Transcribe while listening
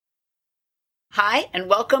Hi, and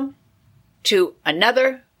welcome to a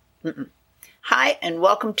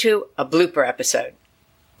blooper episode.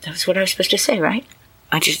 That was what I was supposed to say, right?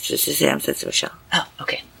 I just to say I'm Sensei Michelle. Oh,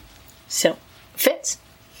 okay. So, Fitz?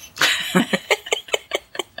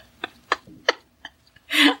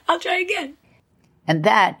 I'll try again. And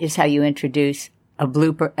that is how you introduce a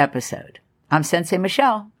blooper episode. I'm Sensei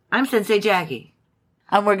Michelle. I'm Sensei Jackie.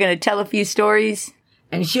 And we're going to tell a few stories.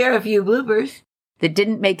 And share a few bloopers. That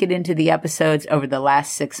didn't make it into the episodes over the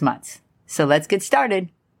last 6 months. So let's get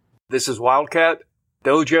started. This is Wildcat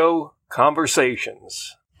Dojo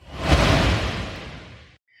Conversations.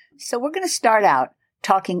 So we're going to start out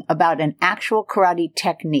talking about an actual karate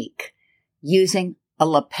technique using a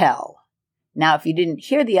lapel. Now, if you didn't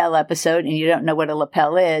hear the L episode and you don't know what a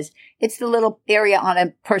lapel is, it's the little area on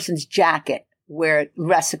a person's jacket where it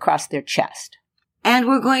rests across their chest. And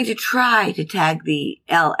we're going to try to tag the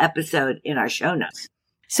L episode in our show notes.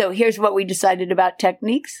 So here's what we decided about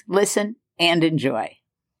techniques. Listen and enjoy.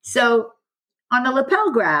 So on a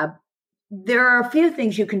lapel grab, there are a few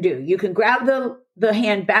things you can do. You can grab the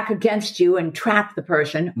hand back against you and trap the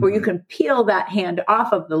person, or you can peel that hand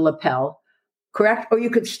off of the lapel, correct? Or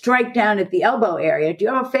you could strike down at the elbow area. Do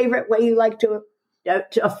you have a favorite way you like to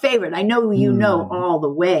a favorite? I know you know all the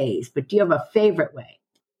ways, but do you have a favorite way?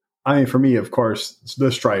 I mean, for me, of course, it's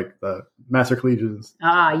the strike, the Master Collegians.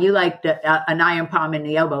 Ah, you like an iron palm in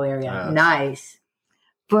the elbow area. Yes. Nice.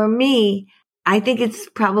 For me, I think it's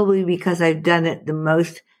probably because I've done it the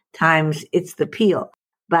most times, it's the peel.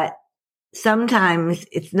 But sometimes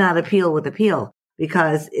it's not a peel with a peel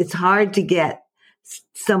because it's hard to get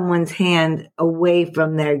someone's hand away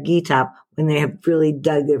from their gi top when they have really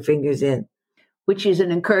dug their fingers in. Which is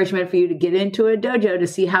an encouragement for you to get into a dojo to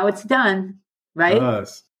see how it's done, right?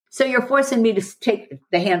 Yes. So you're forcing me to take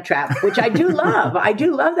the hand trap, which I do love. I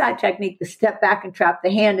do love that technique, to step back and trap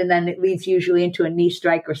the hand, and then it leads usually into a knee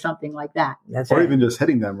strike or something like that. That's Or right. even just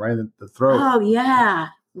hitting them right in the throat. Oh, yeah.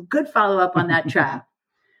 Good follow-up on that trap.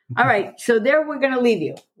 All right. So there we're going to leave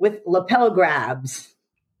you with lapel grabs.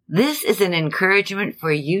 This is an encouragement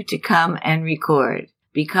for you to come and record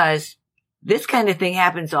because this kind of thing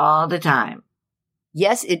happens all the time.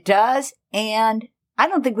 Yes, it does. And I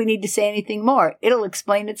don't think we need to say anything more. It'll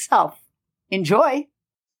explain itself. Enjoy.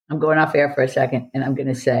 I'm going off air for a second, and I'm going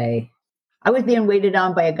to say, I was being waited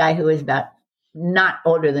on by a guy who was about not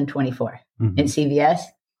older than 24 in CVS.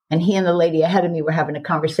 And he and the lady ahead of me were having a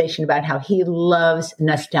conversation about how he loves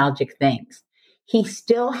nostalgic things. He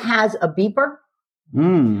still has a beeper.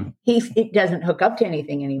 It doesn't hook up to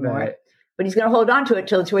anything anymore, Right. but he's going to hold on to it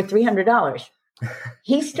till it's worth $300.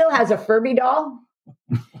 He still has a Furby doll.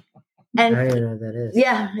 And I don't know what that is.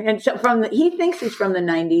 yeah, and so he thinks it's from the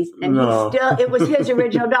 90s, and it was his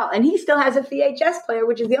original doll, and he still has a VHS player,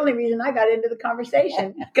 which is the only reason I got into the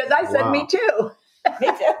conversation, because I said, Wow. me too. Me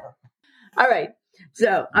too. All right,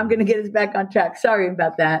 so I'm going to get us back on track. Sorry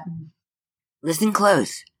about that. Listen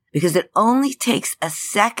close, because it only takes a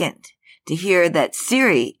second to hear that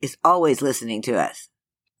Siri is always listening to us.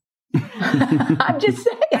 I'm just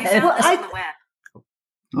saying. I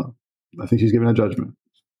think she's giving a judgment.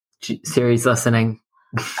 Siri's listening.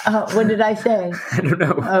 What did I say? I don't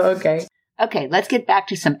know. Oh, okay. Okay, let's get back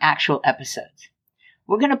to some actual episodes.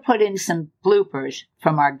 We're going to put in some bloopers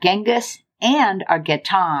from our Genghis and our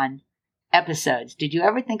Getan episodes. Did you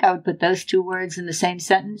ever think I would put those two words in the same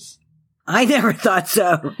sentence? I never thought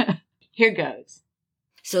so. Here goes.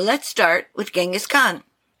 So let's start with Genghis Khan.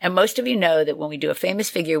 And most of you know that when we do a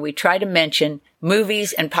famous figure, we try to mention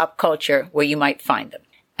movies and pop culture where you might find them.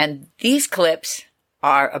 And these clips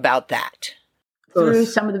are about that. Through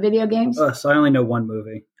some of the video games? I only know one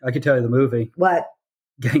movie. I could tell you the movie. What?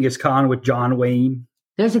 Genghis Khan with John Wayne.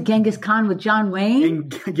 There's a Genghis Khan with John Wayne?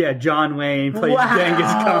 Yeah, John Wayne plays Wow.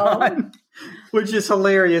 Genghis Khan, which is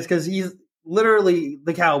hilarious because he's literally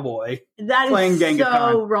the cowboy. That playing is Genghis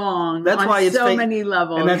so Khan. That's That's on why it's so many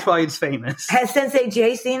levels. And that's why it's famous. Has Sensei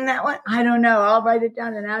Jay seen that one? I don't know. I'll write it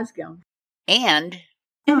down and ask him. And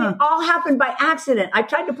it all happened by accident. I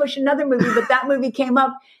tried to push another movie, but that movie came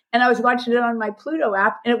up, and I was watching it on my Pluto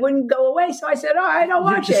app, and it wouldn't go away. So I said, all right, I'll You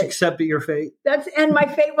watch just it. accepted your fate. And my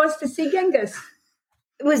fate was to see Genghis.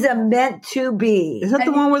 It was a meant to be. Is that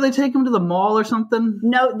the one where they take him to the mall or something?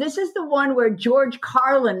 No, this is the one where George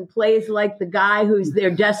Carlin plays like the guy who's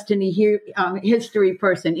their destiny history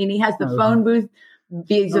person, and he has the phone booth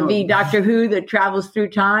vis-a-vis Doctor Who that travels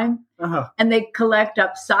through time. And they collect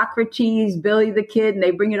up Socrates, Billy the Kid, and they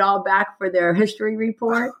bring it all back for their history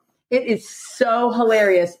report. It is so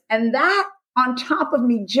hilarious. And that, on top of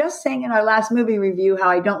me just saying in our last movie review how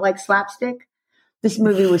I don't like slapstick, this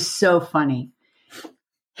movie was so funny.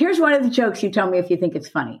 Here's one of the jokes. You tell me if you think it's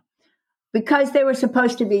funny. because they were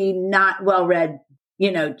supposed to be not well-read,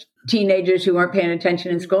 teenagers who weren't paying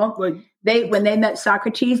attention in school. When they met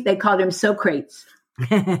Socrates, they called him Socrates.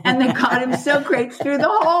 And they called him Socrates through the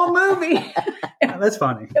whole movie. Yeah, that's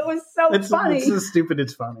funny. It was funny. It's so stupid,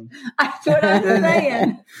 it's funny. That's what I'm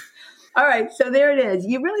saying. All right, so there it is.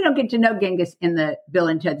 You really don't get to know Genghis in the Bill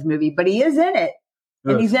and Ted's movie, but he is in it.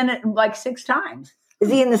 And he's in it like 6 times. Is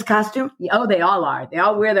he in this costume? Oh, they all are. They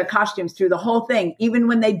all wear their costumes through the whole thing, even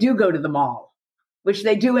when they do go to the mall, which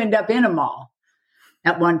they do end up in a mall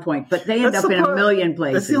at one point, but they end up in a million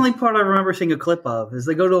places. That's the only part I remember seeing a clip of, is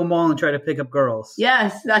they go to a mall and try to pick up girls.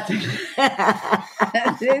 Yes, that's exactly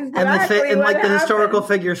and the historical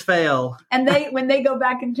figures fail. And when they go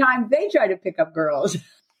back in time, they try to pick up girls.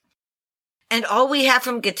 And all we have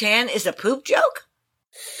from Gatan is a poop joke?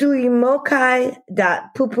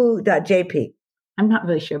 Suimokai.poopoo.jp. I'm not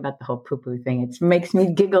really sure about the whole poo-poo thing. It makes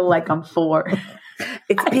me giggle like I'm 4.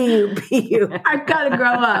 It's P-U. I've got to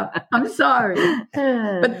grow up. I'm sorry.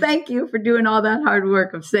 But thank you for doing all that hard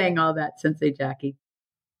work of saying all that, Sensei Jackie.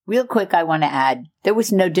 Real quick, I want to add, there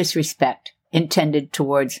was no disrespect intended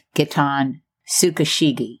towards Gitan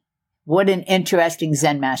Tsukashige. What an interesting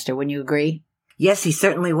Zen master, wouldn't you agree? Yes, he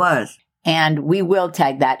certainly was. And we will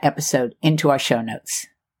tag that episode into our show notes.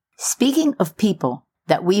 Speaking of people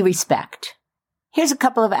that we respect, here's a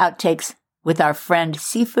couple of outtakes with our friend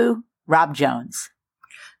Sifu Rob Jones.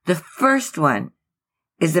 The first one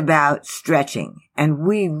is about stretching, and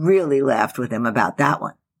we really laughed with him about that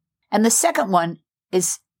one. And the second one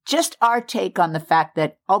is just our take on the fact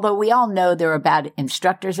that although we all know there are bad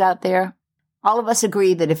instructors out there, all of us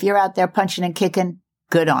agree that if you're out there punching and kicking,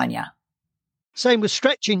 good on ya. Same with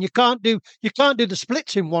stretching. You can't do the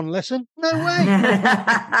splits in one lesson. No way.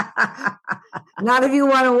 Not if you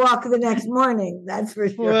want to walk the next morning. That's for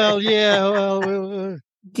sure. Well, yeah.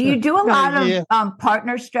 Do you do a lot of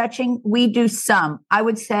partner stretching? We do some. I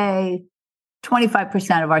would say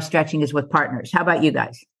 25% of our stretching is with partners. How about you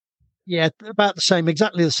guys? Yeah, about the same,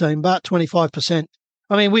 exactly the same, about 25%.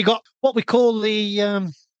 I mean, we got what we call the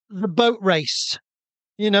boat race.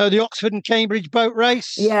 The Oxford and Cambridge boat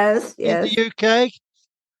race. Yes. In the UK.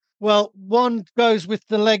 Well, one goes with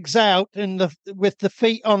the legs out and with the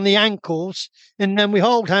feet on the ankles, and then we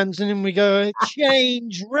hold hands and then we go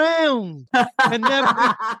change round. And then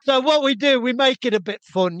so what we do, we make it a bit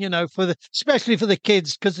fun, especially for the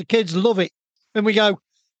kids, because the kids love it. And we go,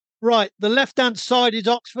 right, the left-hand side is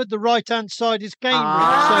Oxford, the right-hand side is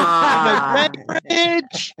Cambridge. So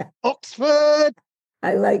Cambridge, Oxford.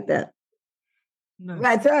 I like that. No.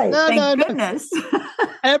 That's right. Thank goodness.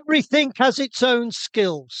 Everything has its own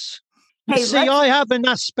skills. Hey, I have an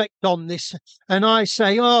aspect on this, and I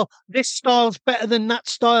say, oh, this style's better than that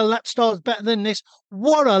style's better than this.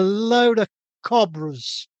 What a load of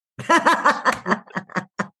cobras.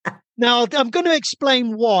 Now, I'm going to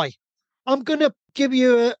explain why. I'm going to give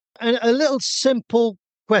you a little simple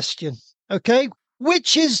question, okay?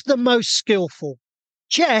 Which is the most skillful,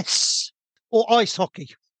 chess or ice hockey?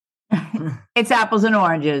 It's apples and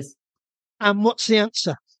oranges. And what's the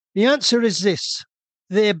answer? The answer is this.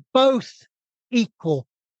 They're both equal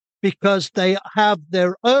because they have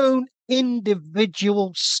their own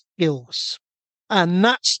individual skills. And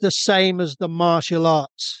that's the same as the martial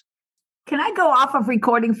arts. Can I go off of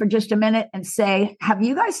recording for just a minute and say, have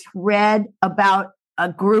you guys read about a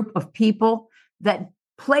group of people that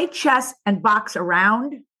play chess and box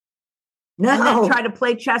around? No. And then try to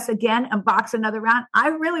play chess again and box another round. I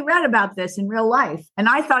really read about this in real life. And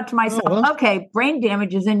I thought to myself, okay, brain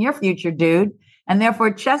damage is in your future, dude. And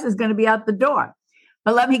therefore chess is going to be out the door.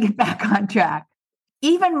 But let me get back on track.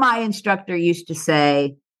 Even my instructor used to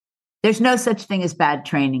say, there's no such thing as bad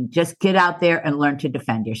training. Just get out there and learn to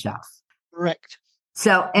defend yourself. Correct.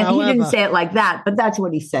 So, and he didn't say it like that, but that's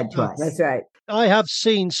what he said to us. That's right. I have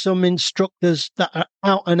seen some instructors that are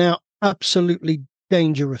out and out absolutely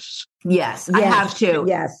dangerous. Yes, I have too.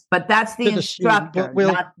 Yes. But that's the instructor.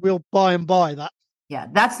 We'll buy and buy that. Yeah,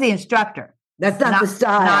 that's the instructor. That's not the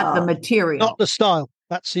style. Not the material. Not the style.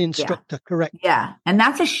 That's the instructor, correct. Yeah, and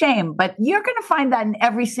that's a shame. But you're going to find that in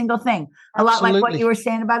every single thing. A lot like what you were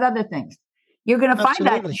saying about other things. You're going to find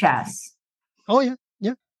that in chess. Oh, yeah,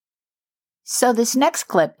 yeah. So this next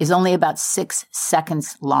clip is only about 6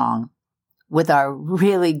 seconds long with our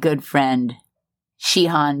really good friend,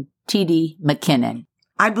 Shihan T.D. McKinnon.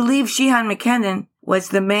 I believe Shihan McKinnon was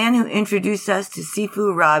the man who introduced us to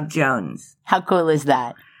Sifu Rob Jones. How cool is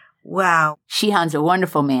that? Wow. Shihan's a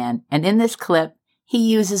wonderful man. And in this clip, he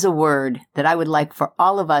uses a word that I would like for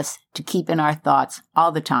all of us to keep in our thoughts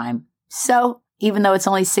all the time. So even though it's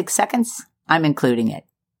only 6 seconds, I'm including it.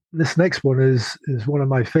 This next one is one of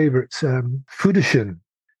my favorites, Fudishin.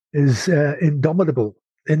 is indomitable,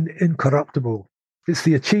 incorruptible. It's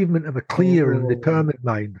the achievement of a clear and determined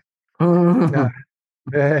mind. Yeah.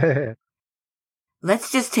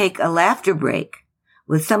 Let's just take a laughter break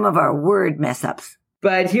with some of our word mess ups.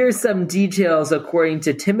 But here's some details according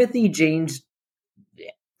to Timothy James.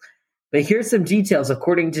 But here's some details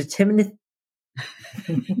according to Timothy. I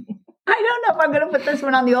don't know if I'm going to put this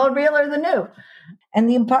one on the old reel or the new. And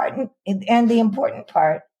the important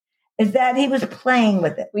part is that he was playing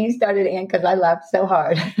with it. Well, you started, Ann, because I laughed so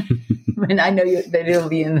hard. And I know that it'll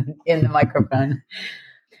be in the microphone.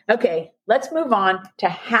 Okay, let's move on to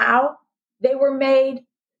how they were made.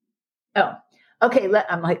 Oh, okay.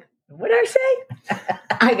 I'm like, what did I say?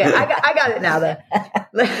 I got it now. Then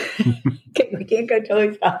we can't go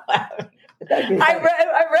totally stop laughing.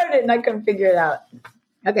 I wrote it and I couldn't figure it out.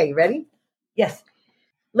 Okay, you ready? Yes.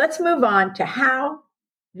 Let's move on to how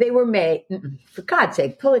they were made. For God's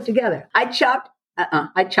sake, pull it together. I chopped.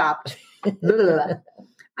 I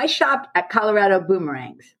shopped at Colorado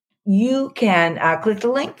Boomerangs. You can click the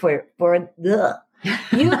link for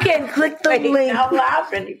You can click the link. I'm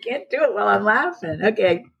laughing. You can't do it while I'm laughing.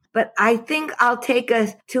 Okay. But I think I'll take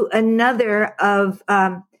us to another of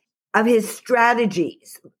his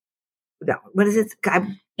strategies. No, what is it?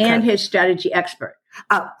 And his strategy expert.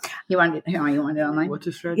 Oh, you want it online? What's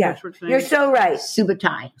his strategy expert's name? You're so right.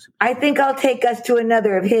 Subotai. I think I'll take us to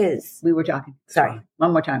another of his. We were talking. Sorry.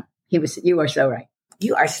 One more time. You are so right.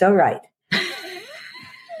 You are so right.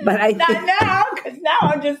 But I not now, because now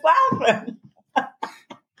I'm just laughing.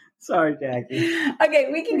 Sorry, Jackie.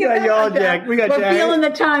 Okay, we can get back you all on track. jacked. We're Jackie. Feeling the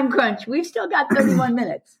time crunch. We've still got 31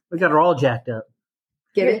 minutes. We got her all jacked up.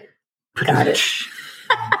 Get it? Got it.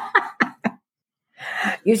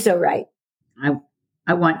 You're so right.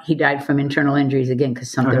 I want he died from internal injuries again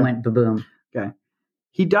because something went ba-boom. Okay.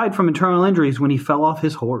 He died from internal injuries when he fell off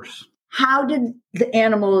his horse. How did the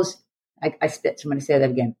animals... I spit, so I'm going to say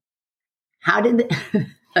that again. How did the...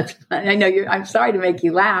 That's funny. I know I'm sorry to make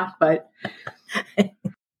you laugh, but...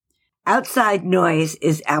 Outside noise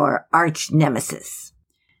is our arch nemesis.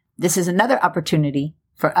 This is another opportunity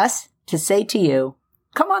for us to say to you,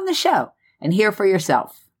 come on the show and hear for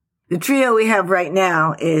yourself. The trio we have right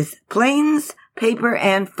now is planes, paper,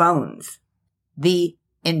 and phones. The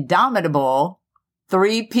indomitable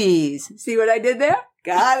 3 Ps. See what I did there?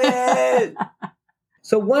 Got it.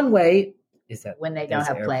 So one way is that when they don't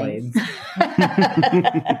have planes.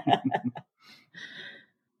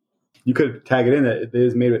 You could tag it in that it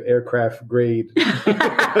is made with aircraft grade.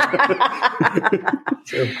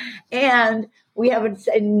 And we haven't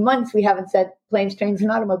in months. We haven't said planes, trains,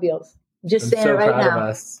 and automobiles. Just saying it right now. Of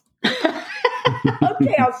us.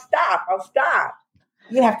 Okay, I'll stop.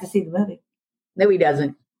 You have to see the movie. No, he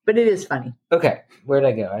doesn't. But it is funny. Okay, where'd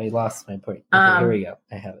I go? I lost my point. Okay, here we go.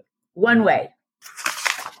 I have it. One way.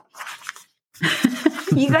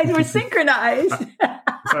 You guys were synchronized.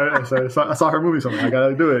 Sorry. I saw her movie something. I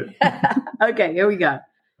gotta do it. Okay, here we go.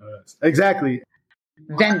 Exactly.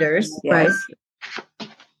 Vendors, Yes. right?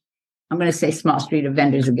 I'm going to say small street of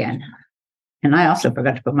vendors again. And I also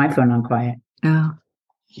forgot to put my phone on quiet. Oh.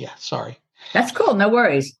 Yeah, sorry. That's cool. No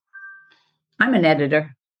worries. I'm an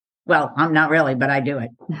editor. Well, I'm not really, but I do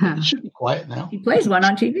it. It should be quiet now. He plays one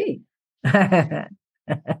on TV.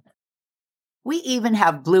 We even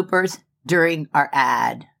have bloopers during our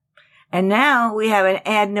ad. And now we have an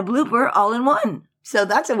ad and a blooper all in one. So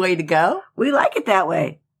that's a way to go. We like it that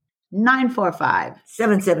way.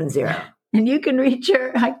 945-770. And you can reach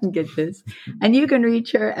her. I can get this. And you can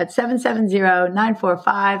reach her at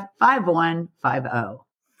 770-945-5150.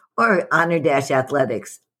 Or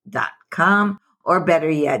honor-athletics.com. Or better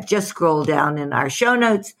yet, just scroll down in our show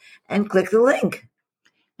notes and click the link.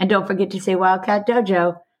 And don't forget to say Wildcat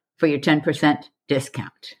Dojo for your 10%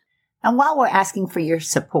 discount. And while we're asking for your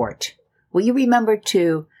support, will you remember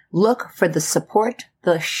to look for the support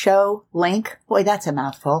the show link? Boy, that's a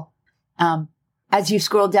mouthful. As you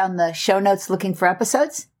scroll down the show notes looking for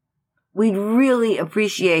episodes, we'd really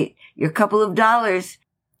appreciate your couple of dollars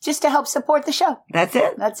just to help support the show. That's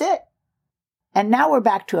it. That's it. And now we're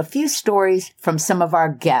back to a few stories from some of our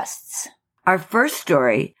guests. Our first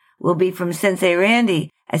story will be from Sensei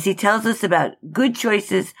Randy as he tells us about good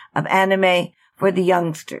choices of anime for the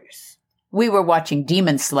youngsters. We were watching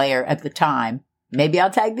Demon Slayer at the time. Maybe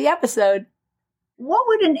I'll tag the episode. What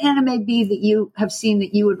would an anime be that you have seen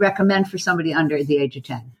that you would recommend for somebody under the age of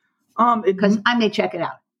 10? Because I may check it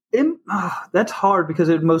out. That's hard because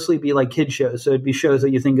it would mostly be like kid shows. So it'd be shows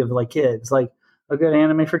that you think of like kids. Like a good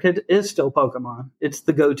anime for kids is still Pokemon. It's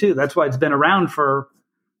the go-to. That's why it's been around for,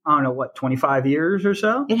 25 years or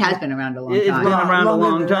so? It has been around a long time. It's been around a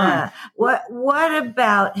long time. What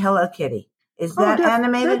about Hello Kitty? Is that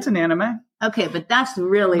animated? That's an anime. Okay, but that's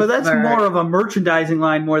really But that's for, more of a merchandising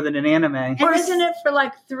line more than an anime. And isn't it for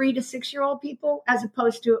like 3 to 6 year old people as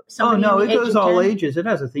opposed to Oh, somebody no, in it the age goes of all 10? ages. It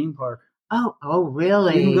has a theme park. Oh,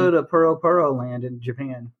 really? You can go to Puro Land in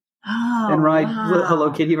Japan and ride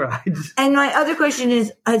Hello Kitty rides. And my other question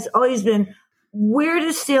has always been, where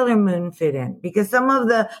does Sailor Moon fit in? Because some of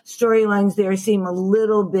the storylines there seem a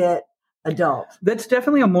little bit adult. That's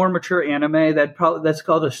definitely a more mature anime. That's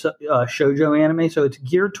called a shoujo anime. So it's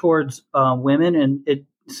geared towards women, and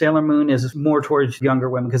Sailor Moon is more towards younger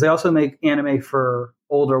women because they also make anime for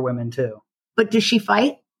older women too. But does she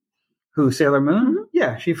fight? Who, Sailor Moon? Mm-hmm.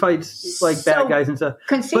 Yeah, she fights like bad guys and stuff.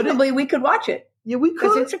 Conceivably, we could watch it. Yeah, we could.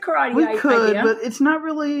 Because it's a karate We could, idea. but it's not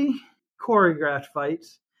really choreographed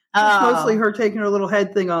fights. It's mostly her taking her little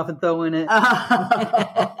head thing off and throwing it. Well,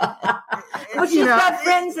 she's got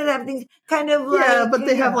friends that have things kind of like... Yeah, but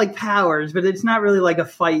they have like powers, but it's not really like a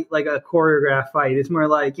fight, like a choreographed fight. It's more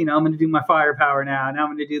like, I'm going to do my fire power now. Now I'm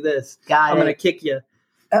going to do this. I'm going to kick you.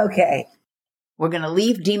 Okay. We're going to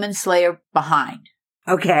leave Demon Slayer behind.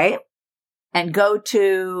 Okay. And go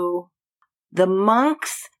to... the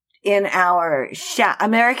monks in our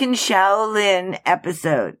American Shaolin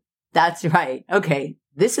episode. That's right. Okay.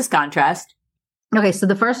 This is contrast. Okay, so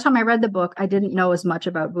the first time I read the book, I didn't know as much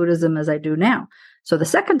about Buddhism as I do now. So the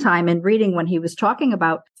second time in reading, when he was talking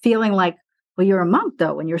about feeling like, well, you're a monk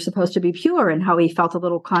though, and you're supposed to be pure, and how he felt a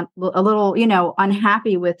little,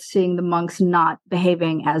 unhappy with seeing the monks not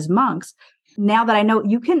behaving as monks. Now that I know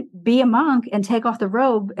you can be a monk and take off the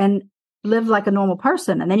robe and live like a normal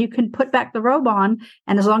person, and then you can put back the robe on,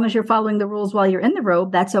 and as long as you're following the rules while you're in the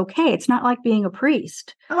robe, that's okay. It's not like being a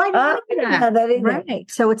priest. Oh, I know that.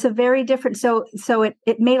 Right. So it's a very different, so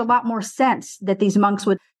it made a lot more sense that these monks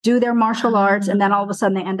would do their martial arts and then all of a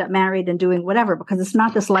sudden they end up married and doing whatever, because it's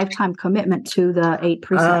not this lifetime commitment to the 8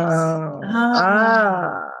 precepts.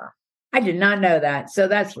 I did not know that. So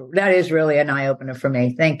that is really an eye-opener for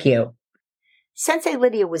me. Thank you. Sensei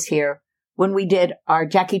Lydia was here when we did our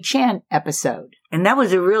Jackie Chan episode. And that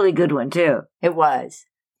was a really good one, too. It was.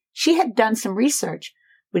 She had done some research,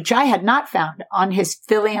 which I had not found, on his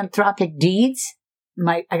philanthropic deeds.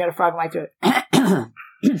 I got a frog in my throat.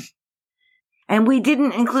 And we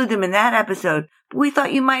didn't include them in that episode, but we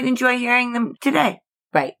thought you might enjoy hearing them today.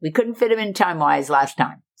 Right. We couldn't fit them in time-wise last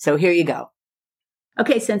time. So here you go.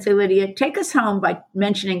 Okay, Sensei Lydia, take us home by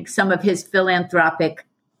mentioning some of his philanthropic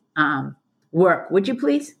work. Would you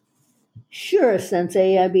please? Sure,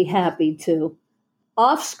 Sensei, I'd be happy to.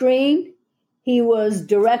 Off screen, he was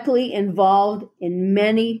directly involved in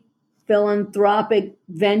many philanthropic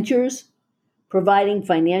ventures, providing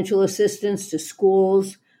financial assistance to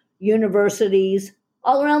schools, universities,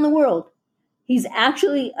 all around the world. He's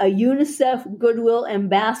actually a UNICEF Goodwill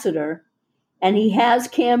Ambassador, and he has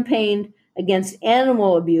campaigned against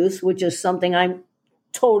animal abuse, which is something I'm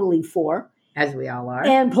totally for. As we all are.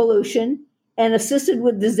 And pollution. And assisted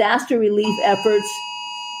with disaster relief efforts.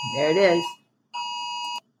 There it is.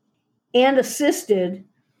 And assisted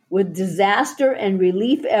with disaster and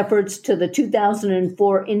relief efforts to the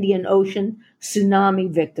 2004 Indian Ocean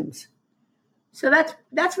tsunami victims. So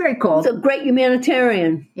that's very cool. He's a great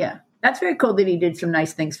humanitarian. Yeah, that's very cool that he did some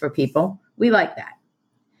nice things for people. We like that.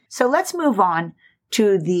 So let's move on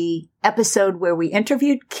to the episode where we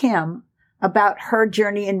interviewed Kim about her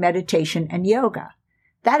journey in meditation and yoga.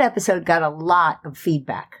 That episode got a lot of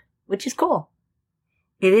feedback, which is cool.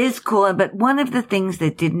 It is cool, but one of the things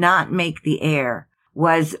that did not make the air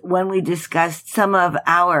was when we discussed some of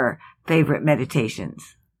our favorite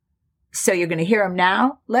meditations. So you're going to hear them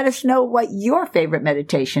now? Let us know what your favorite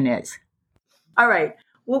meditation is. All right.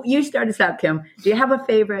 Well, you start us out, Kim. Do you have a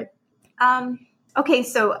favorite? Okay,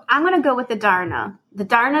 so I'm going to go with the Dharna. The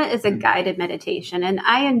Dharna is a guided meditation, and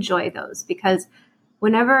I enjoy those because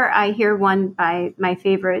whenever I hear one by my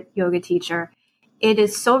favorite yoga teacher, it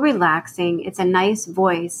is so relaxing. It's a nice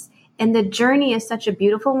voice. And the journey is such a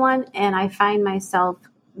beautiful one. And I find myself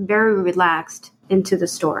very relaxed into the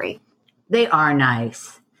story. They are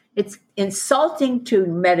nice. It's insulting to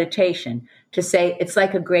meditation to say it's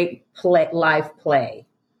like a great live play.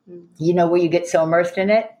 You know, where you get so immersed in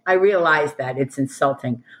it. I realize that it's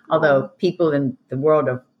insulting. Although people in the world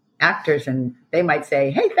of actors, and they might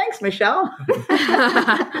say, hey, thanks, Michelle.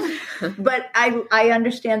 But I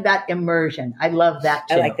understand that immersion. I love that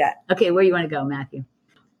too. I like that. Okay, where do you want to go, Matthew?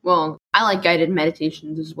 Well, I like guided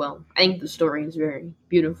meditations as well. I think the story is very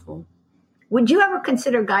beautiful. Would you ever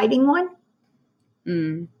consider guiding one?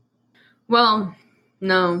 Well,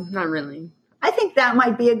 no, not really. I think that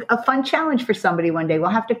might be a fun challenge for somebody one day.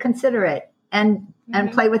 We'll have to consider it and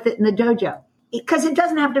play with it in the dojo. Because it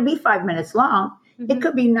doesn't have to be 5 minutes long. It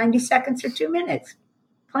could be 90 seconds or 2 minutes.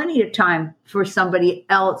 Plenty of time for somebody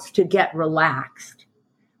else to get relaxed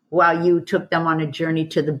while you took them on a journey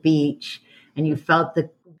to the beach and you felt the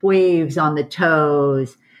waves on the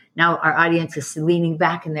toes. Now our audience is leaning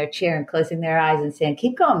back in their chair and closing their eyes and saying,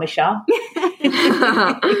 keep going, Michelle.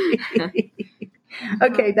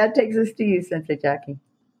 Okay, that takes us to you, Sensei Jackie.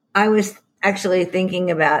 I was actually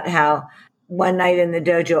thinking about how one night in the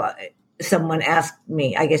dojo, someone asked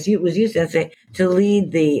me, I guess it was you, Sensei, to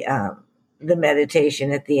lead the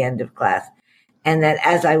meditation at the end of class. And that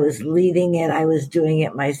as I was leading it, I was doing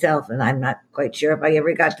it myself. And I'm not quite sure if I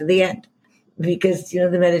ever got to the end because,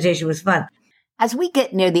 the meditation was fun. As we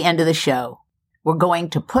get near the end of the show, we're going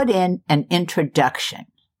to put in an introduction.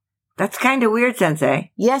 That's kind of weird,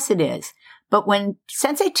 Sensei. Yes, it is. But when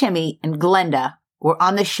Sensei Timmy and Glenda were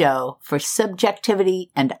on the show for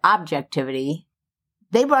subjectivity and objectivity,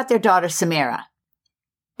 they brought their daughter Samara.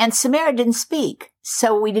 And Samara didn't speak,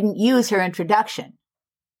 so we didn't use her introduction.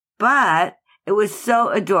 But it was so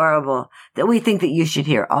adorable that we think that you should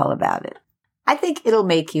hear all about it. I think it'll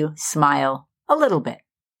make you smile a little bit.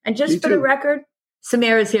 And just for the record,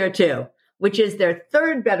 Samara's here too, which is their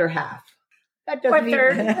third better half. That doesn't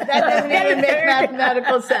even make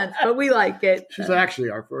mathematical sense, but we like it. She's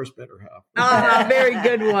actually our first better half. Oh, very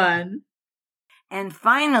good one. And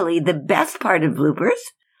finally, the best part of Bloopers,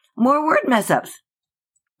 more word mess-ups.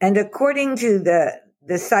 And according to the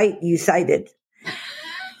site you cited.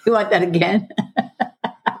 You want that again?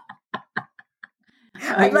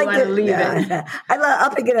 I'd like to leave it.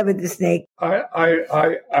 I'll pick it up at the snake.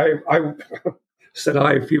 I said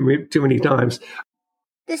I too many times.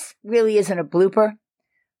 This really isn't a blooper,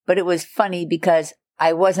 but it was funny because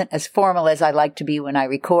I wasn't as formal as I like to be when I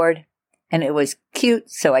record, and it was cute,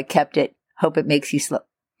 so I kept it. Hope it makes you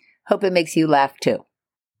laugh too.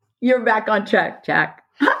 You're back on track, Jack.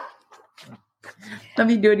 Let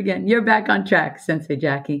me do it again. You're back on track, Sensei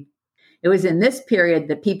Jackie. It was in this period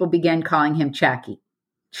that people began calling him Shacky.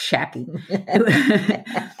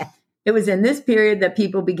 It was in this period that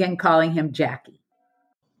people began calling him Jackie.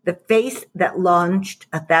 The face that launched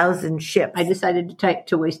 1,000 ships. I decided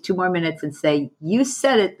to waste 2 more minutes and say, you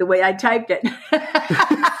said it the way I typed it.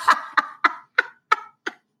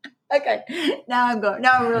 Okay, now I'm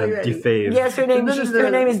really ready. Defave. Yes, her name is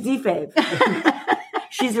Defave.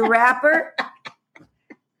 She's a rapper,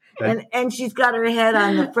 and she's got her head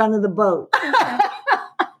on the front of the boat.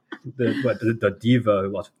 The diva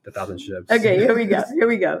lost 1,000 ships. Okay, here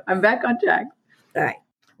we go. I'm back on track. All right.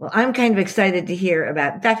 Well, I'm kind of excited to hear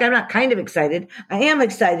about. In fact, I'm not kind of excited. I am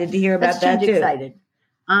excited to hear about that too. Excited.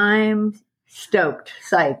 I'm stoked,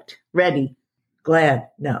 psyched, ready, glad.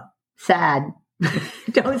 No, sad.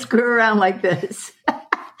 Don't screw around like this.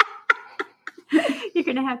 You're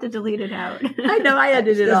going to have to delete it out. I know, I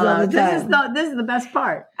edited it all out. This is the best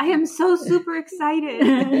part. I am so super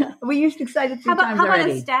excited. We used excited 3 times already. How about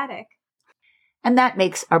already. a static? And that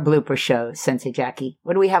makes our blooper show, Sensei Jackie.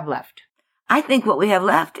 What do we have left? I think what we have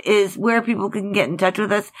left is where people can get in touch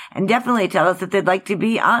with us and definitely tell us if they'd like to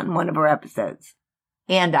be on one of our episodes.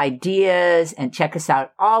 And ideas, and check us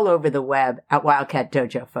out all over the web at Wildcat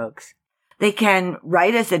Dojo, folks. They can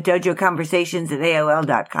write us at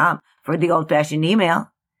dojoconversations@aol.com for the old-fashioned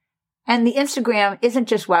email. And the Instagram isn't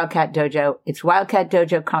just Wildcat Dojo. It's Wildcat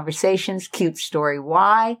Dojo Conversations. Cute story.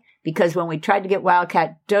 Why? Because when we tried to get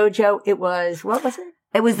Wildcat Dojo, it was, what was it?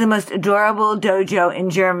 It was the most adorable dojo in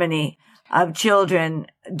Germany of children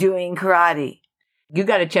doing karate. You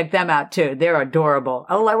got to check them out too. They're adorable.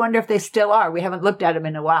 Oh, I wonder if they still are. We haven't looked at them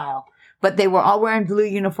in a while. But they were all wearing blue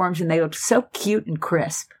uniforms and they looked so cute and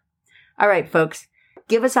crisp. All right, folks.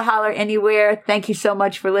 Give us a holler anywhere. Thank you so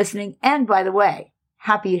much for listening. And by the way,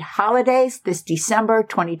 happy holidays this December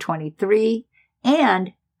 2023.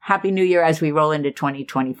 And Happy New Year as we roll into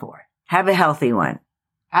 2024. Have a healthy one.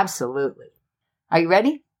 Absolutely. Are you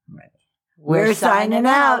ready? I'm ready. We're signing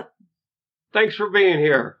out. Thanks for being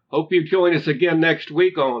here. Hope you join us again next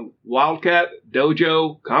week on Wildcat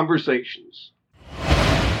Dojo Conversations.